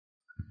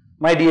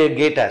My dear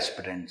GATE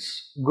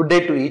aspirants, good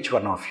day to each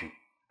one of you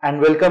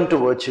and welcome to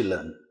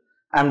Virtulearn.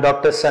 I am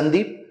Dr.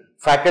 Sandeep,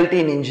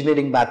 Faculty in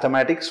Engineering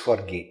Mathematics for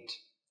GATE.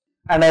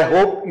 And I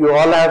hope you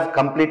all have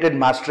completed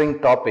mastering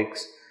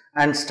topics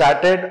and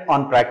started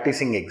on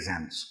practicing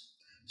exams.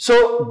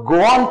 So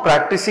go on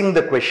practicing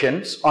the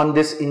questions on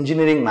this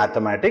engineering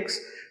mathematics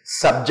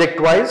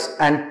subject-wise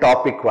and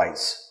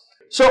topic-wise.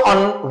 So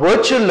on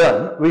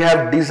Virtulearn, we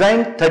have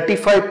designed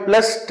 35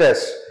 plus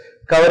tests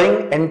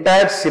covering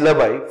entire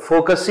syllabi,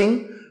 focusing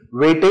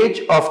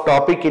weightage of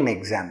topic in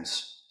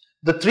exams.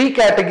 The three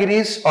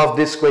categories of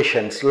these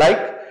questions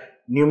like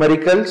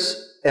numericals,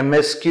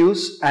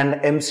 MSQs and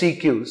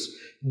MCQs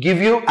give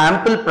you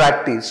ample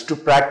practice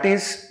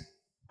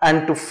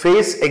and to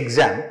face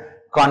exam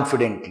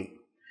confidently.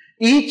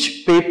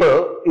 Each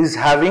paper is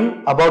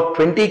having about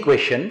 20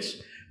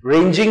 questions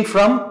ranging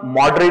from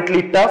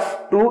moderately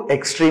tough to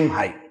extreme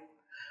high.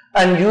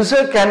 And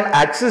user can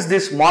access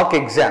these mock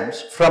exams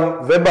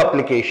from web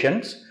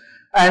applications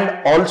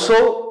and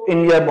also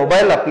in your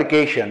mobile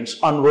applications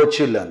on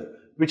Virtulearn,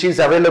 which is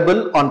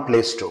available on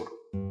Play Store.